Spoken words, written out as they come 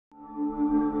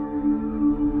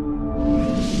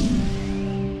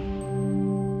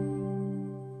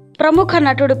ప్రముఖ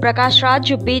నటుడు ప్రకాష్ రాజ్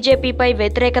బీజేపీపై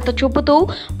వ్యతిరేకత చూపుతూ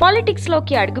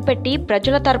పాలిటిక్స్లోకి అడుగుపెట్టి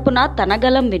ప్రజల తరపున తన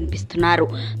గళం వినిపిస్తున్నారు.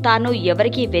 తాను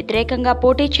ఎవరికీ వ్యతిరేకంగా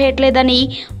పోటీ చేయట్లేదని,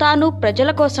 తాను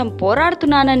ప్రజల కోసం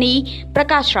పోరాడుతున్నానని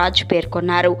ప్రకాష్ రాజ్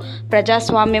పేర్కొన్నారు.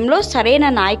 ప్రజాస్వామ్యంలో సరైన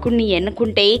నాయకుడిని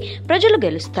ఎన్నుకుంటే ప్రజలు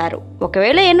గెలుస్తారు,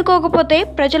 ఒకవేళ ఎన్నుకోకపోతే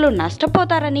ప్రజలు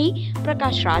నష్టపోతారని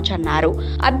ప్రకాష్ రాజ్ అన్నారు.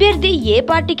 అభ్యర్థి ఏ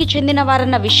పార్టీకి చెందిన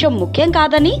వారన్న విషయం ముఖ్యం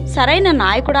కాదని, సరైన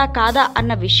నాయకుడా కాదా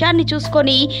అన్న విషయాన్ని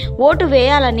చూసుకొని ఓటు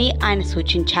వేయాలని ఆయన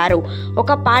సూచించారు.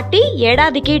 ఒక పార్టీ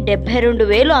ఏడాదికి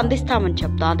 72,000 అందిస్తామని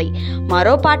చెప్తోంది,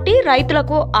 మరో పార్టీ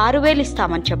రైతులకు 6,000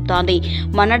 ఇస్తామని చెప్తోంది.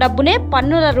 మన డబ్బునే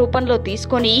పన్నుల రూపంలో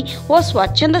తీసుకొని ఓ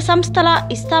స్వచ్ఛంద సంస్థలా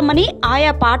ఇస్తామని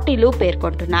ఆయా పార్టీలు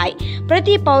పేర్కొంటున్నాయి.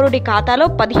 ప్రతి పౌరుడి ఖాతాలో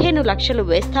 15 లక్షలు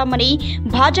వేస్తామని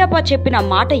భాజపా చెప్పిన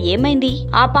మాట ఏమైంది?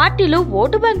 ఆ పార్టీలు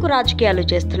ఓటు బ్యాంకు రాజకీయాలు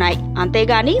చేస్తున్నాయి,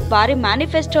 అంతేగాని వారి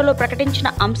మేనిఫెస్టోలో ప్రకటించిన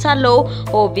అంశాల్లో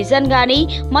ఓ విజన్ గానీ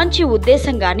మంచి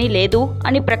ఉద్దేశం గానీ లేదు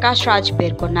అని ప్రకాష్ రాజ్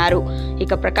పేర్కొన్నారు.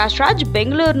 ఇక ప్రకాష్ రాజ్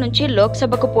బెంగళూరు నుంచి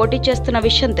లోక్సభకు పోటీ చేస్తున్న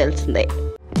విషయం తెలిసిందే.